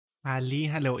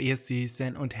Hallo ihr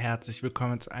Süßen und herzlich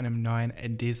willkommen zu einem neuen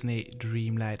Disney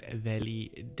Dreamlight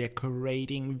Valley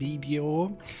Decorating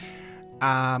Video.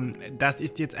 Das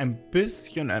ist jetzt ein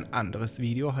bisschen ein anderes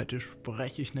Video. Heute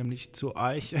spreche ich nämlich zu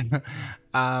euch.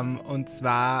 Und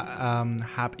zwar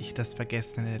habe ich das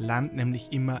vergessene Land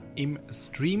nämlich immer im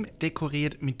Stream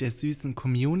dekoriert mit der süßen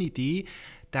Community.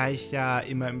 Da ich ja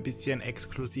immer ein bisschen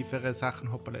exklusivere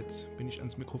Sachen, hoppala, jetzt bin ich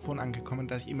ans Mikrofon angekommen,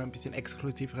 dass ich immer ein bisschen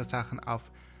exklusivere Sachen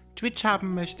auf Twitch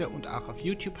haben möchte und auch auf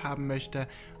YouTube haben möchte.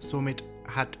 Somit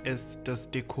hat es das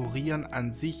Dekorieren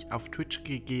an sich auf Twitch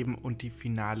gegeben und die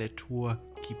finale Tour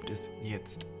gibt es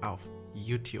jetzt auf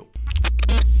YouTube.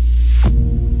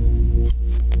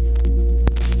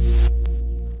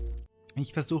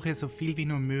 Ich versuche so viel wie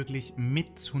nur möglich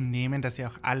mitzunehmen, dass ihr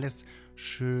auch alles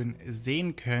schön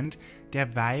sehen könnt.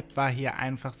 Der Vibe war hier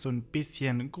einfach so ein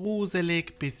bisschen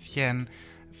gruselig, bisschen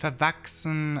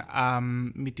verwachsen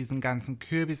mit diesen ganzen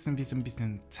Kürbissen, wie so ein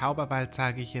bisschen Zauberwald,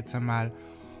 sage ich jetzt einmal.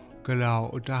 Genau,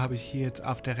 und da habe ich hier jetzt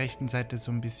auf der rechten Seite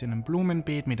so ein bisschen ein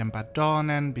Blumenbeet mit ein paar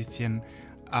Dornen, ein bisschen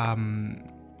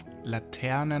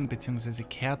Laternen bzw.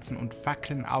 Kerzen und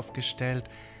Fackeln aufgestellt.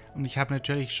 Und ich habe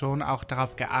natürlich schon auch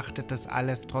darauf geachtet, dass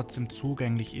alles trotzdem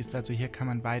zugänglich ist. Also hier kann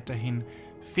man weiterhin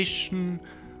fischen.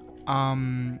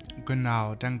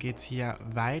 Genau, dann geht es hier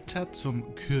weiter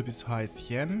zum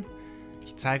Kürbishäuschen.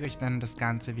 Ich zeige euch dann das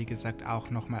Ganze, wie gesagt, auch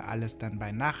nochmal alles dann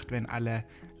bei Nacht, wenn alle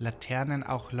Laternen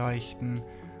auch leuchten.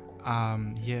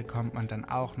 Hier kommt man dann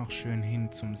auch noch schön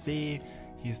hin zum See.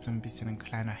 Hier ist so ein bisschen ein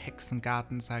kleiner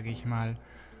Hexengarten, sage ich mal.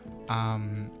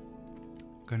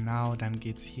 Genau, dann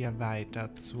geht es hier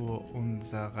weiter zu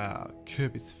unserer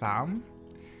Kürbisfarm.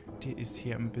 Die ist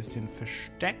hier ein bisschen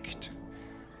versteckt.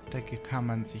 Da kann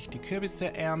man sich die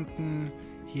Kürbisse ernten.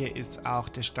 Hier ist auch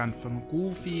der Stand von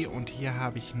Goofy und hier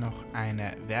habe ich noch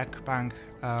eine Werkbank.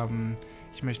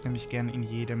 Ich möchte nämlich gerne in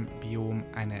jedem Biom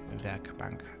eine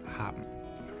Werkbank haben.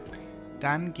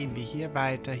 Dann gehen wir hier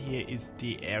weiter. Hier ist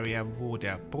die Area, wo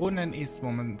der Brunnen ist, wo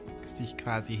man sich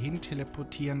quasi hin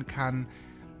teleportieren kann.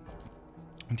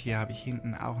 Und hier habe ich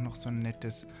hinten auch noch so ein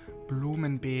nettes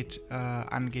Blumenbeet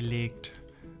angelegt.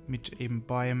 Mit eben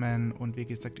Bäumen und wie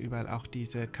gesagt überall auch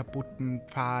diese kaputten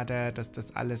Pfade, dass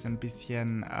das alles ein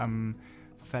bisschen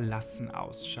verlassen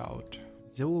ausschaut.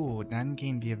 So, dann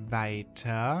gehen wir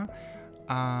weiter.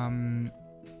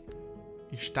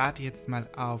 Ich starte jetzt mal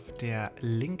auf der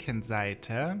linken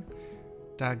Seite.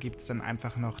 Da gibt es dann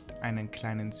einfach noch einen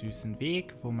kleinen süßen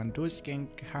Weg, wo man durchgehen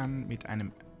kann mit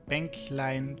einem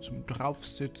Bänklein zum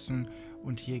Draufsitzen.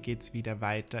 Und hier geht es wieder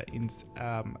weiter ins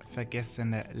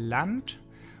vergessene Land.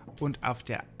 Und auf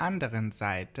der anderen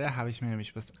Seite habe ich mir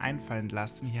nämlich was einfallen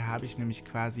lassen. Hier habe ich nämlich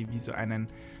quasi wie so einen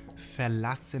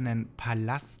verlassenen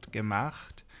Palast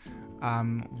gemacht,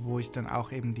 wo ich dann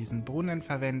auch eben diesen Brunnen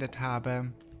verwendet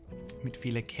habe, mit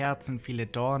viele Kerzen, viele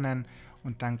Dornen.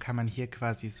 Und dann kann man hier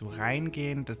quasi so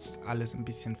reingehen. Das ist alles ein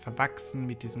bisschen verwachsen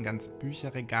mit diesen ganzen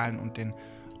Bücherregalen und den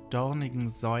dornigen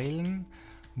Säulen,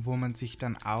 wo man sich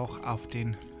dann auch auf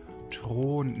den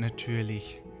Thron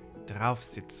natürlich drauf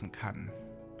sitzen kann.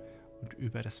 Und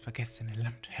über das vergessene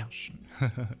Land herrschen.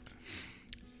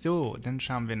 So, dann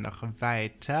schauen wir noch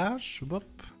weiter. Schwupp.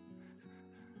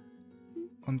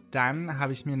 Und dann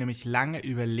habe ich mir nämlich lange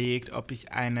überlegt, ob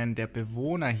ich einen der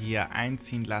Bewohner hier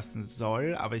einziehen lassen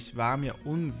soll. Aber ich war mir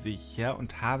unsicher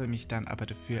und habe mich dann aber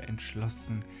dafür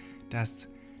entschlossen, dass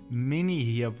Minnie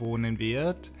hier wohnen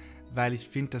wird. Weil ich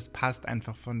finde, das passt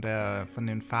einfach von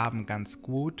den Farben ganz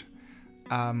gut.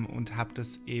 Und habe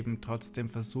das eben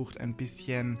trotzdem versucht, ein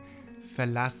bisschen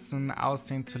verlassen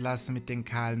aussehen zu lassen mit den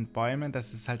kahlen Bäumen,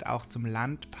 dass es halt auch zum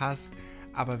Land passt.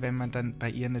 Aber wenn man dann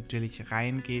bei ihr natürlich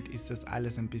reingeht, ist das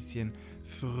alles ein bisschen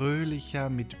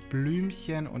fröhlicher mit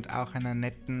Blümchen und auch einer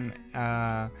netten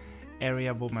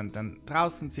Area, wo man dann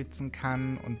draußen sitzen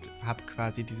kann, und habe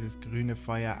quasi dieses grüne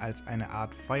Feuer als eine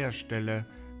Art Feuerstelle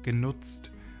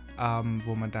genutzt,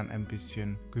 wo man dann ein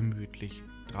bisschen gemütlich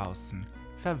draußen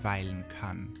verweilen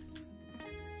kann.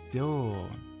 So.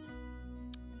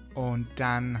 Und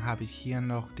dann habe ich hier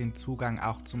noch den Zugang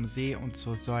auch zum See und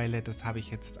zur Säule. Das habe ich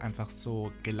jetzt einfach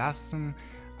so gelassen,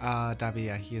 da wir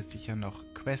ja hier sicher noch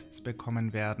Quests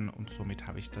bekommen werden. Und somit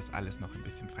habe ich das alles noch ein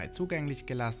bisschen frei zugänglich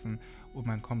gelassen. Und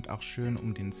man kommt auch schön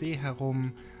um den See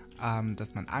herum,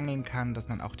 dass man angeln kann, dass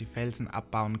man auch die Felsen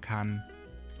abbauen kann.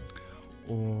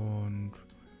 Und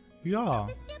ja,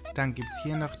 dann gibt es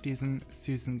hier noch diesen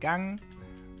süßen Gang,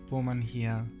 wo man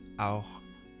hier auch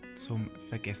zum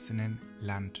vergessenen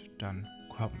Land dann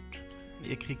kommt.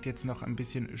 Ihr kriegt jetzt noch ein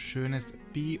bisschen schönes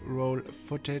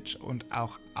B-Roll-Footage und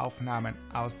auch Aufnahmen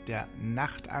aus der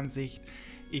Nachtansicht.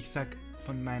 Ich sag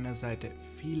von meiner Seite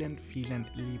vielen, vielen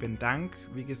lieben Dank.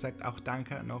 Wie gesagt, auch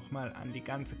danke nochmal an die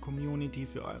ganze Community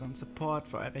für euren Support,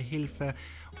 für eure Hilfe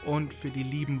und für die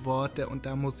lieben Worte. Und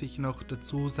da muss ich noch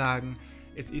dazu sagen,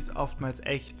 es ist oftmals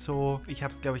echt so, ich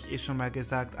habe es glaube ich schon mal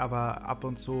gesagt, aber ab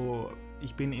und zu,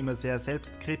 ich bin immer sehr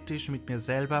selbstkritisch mit mir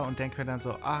selber und denke mir dann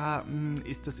so,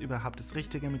 ist das überhaupt das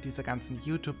Richtige mit dieser ganzen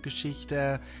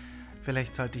YouTube-Geschichte?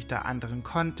 Vielleicht sollte ich da anderen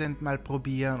Content mal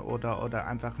probieren oder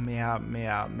einfach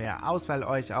mehr Auswahl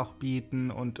euch auch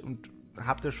bieten und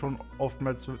habt ihr schon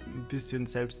oftmals so ein bisschen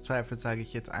Selbstzweifel, sage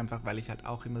ich jetzt einfach, weil ich halt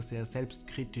auch immer sehr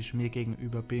selbstkritisch mir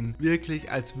gegenüber bin.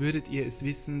 Wirklich, als würdet ihr es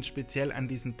wissen, speziell an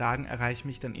diesen Tagen erreichen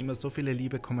mich dann immer so viele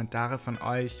liebe Kommentare von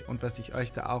euch und was ich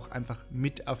euch da auch einfach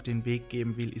mit auf den Weg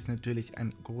geben will, ist natürlich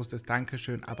ein großes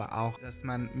Dankeschön, aber auch, dass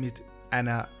man mit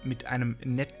einem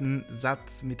netten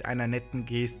Satz, mit einer netten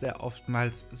Geste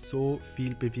oftmals so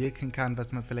viel bewirken kann,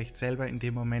 was man vielleicht selber in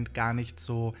dem Moment gar nicht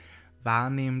so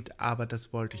wahrnimmt, aber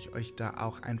das wollte ich euch da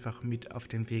auch einfach mit auf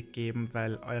den Weg geben,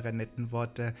 weil eure netten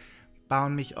Worte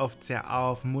bauen mich oft sehr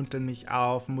auf, muntern mich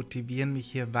auf, motivieren mich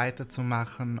hier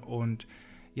weiterzumachen und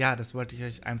ja, das wollte ich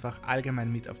euch einfach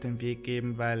allgemein mit auf den Weg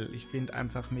geben, weil ich finde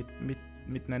einfach mit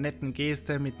einer netten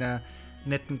Geste, mit einer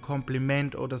netten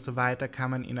Kompliment oder so weiter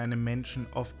kann man in einem Menschen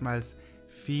oftmals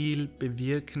viel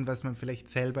bewirken, was man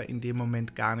vielleicht selber in dem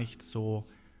Moment gar nicht so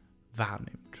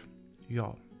wahrnimmt.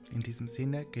 Ja. In diesem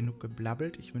Sinne, genug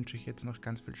geblabbelt. Ich wünsche euch jetzt noch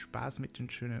ganz viel Spaß mit den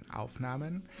schönen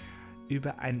Aufnahmen.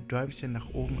 Über ein Däumchen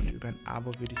nach oben und über ein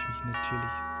Abo würde ich mich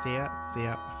natürlich sehr,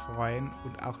 sehr freuen.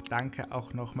 Und auch danke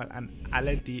auch nochmal an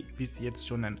alle, die bis jetzt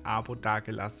schon ein Abo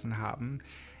dagelassen haben.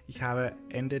 Ich habe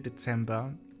Ende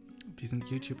Dezember diesen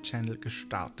YouTube-Channel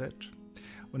gestartet.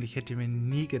 Und ich hätte mir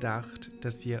nie gedacht,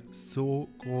 dass wir so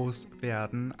groß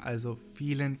werden. Also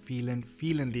vielen, vielen,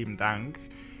 vielen lieben Dank.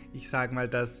 Ich sage mal,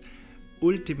 das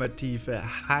ultimative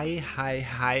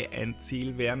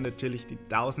High-End-Ziel wären natürlich die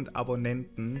 1000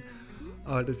 Abonnenten.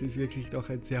 Aber das ist wirklich doch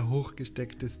ein sehr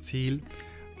hochgestecktes Ziel.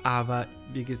 Aber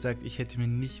wie gesagt, ich hätte mir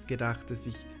nicht gedacht, dass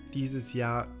ich dieses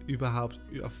Jahr überhaupt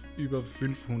auf über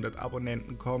 500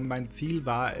 Abonnenten komme. Mein Ziel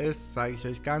war es, sage ich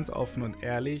euch ganz offen und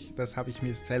ehrlich, das habe ich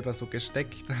mir selber so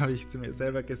gesteckt, da habe ich zu mir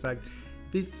selber gesagt,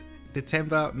 bis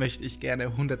Dezember möchte ich gerne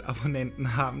 100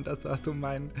 Abonnenten haben. Das war so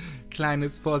mein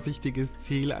kleines, vorsichtiges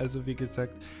Ziel. Also wie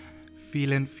gesagt,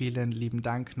 vielen, vielen lieben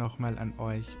Dank nochmal an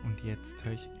euch. Und jetzt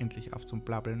höre ich endlich auf zum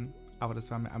Blabbeln. Aber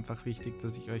das war mir einfach wichtig,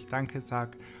 dass ich euch Danke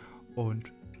sage.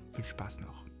 Und viel Spaß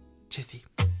noch. Tschüssi.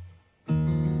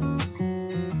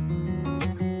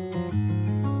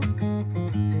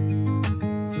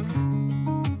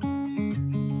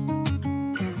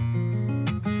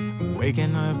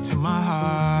 Waking up to my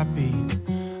heartbeat,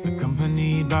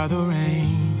 accompanied by the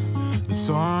rain. The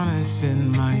soreness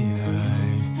in my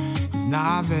eyes is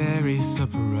not very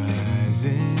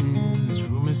surprising. This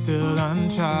room is still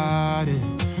uncharted,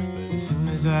 but as soon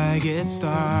as I get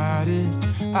started,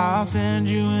 I'll send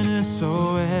you an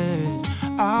SOS.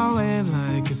 I'll wave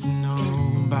like it's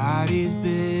nobody's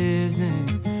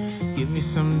business. Give me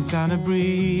some time to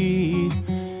breathe,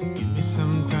 give me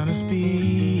some time to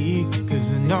speak,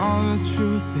 'cause I know the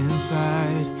truth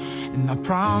inside. And I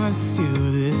promise you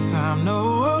this time,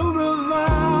 no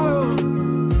bravado,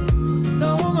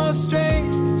 no more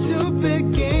strange,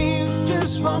 stupid games,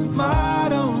 just one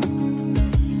motto.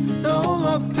 No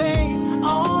more pain,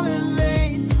 all in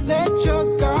vain, let your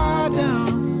guard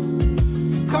down.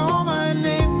 Call my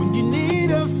name when you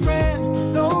need a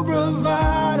friend, no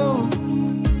bravado,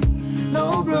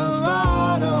 no bravado.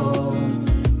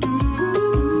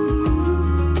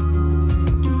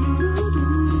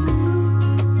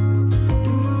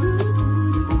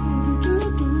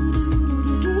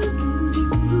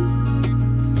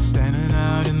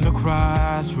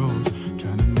 Crossroads,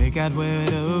 trying to make out where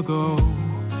to go.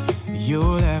 You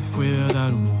left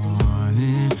without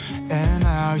warning, and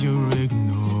now you're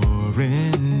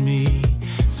ignoring me.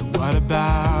 So what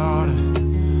about us?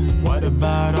 What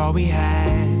about all we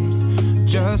had?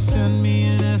 Just send me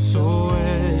an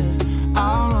SOS.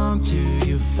 I'll run to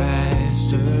you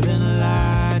faster than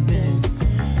lightning.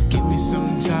 Give me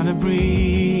some time to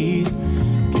breathe,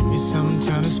 give me some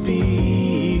time to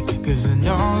speak, 'cause I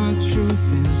know the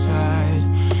truth inside.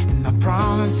 And I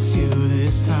promise you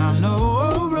this time,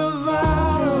 no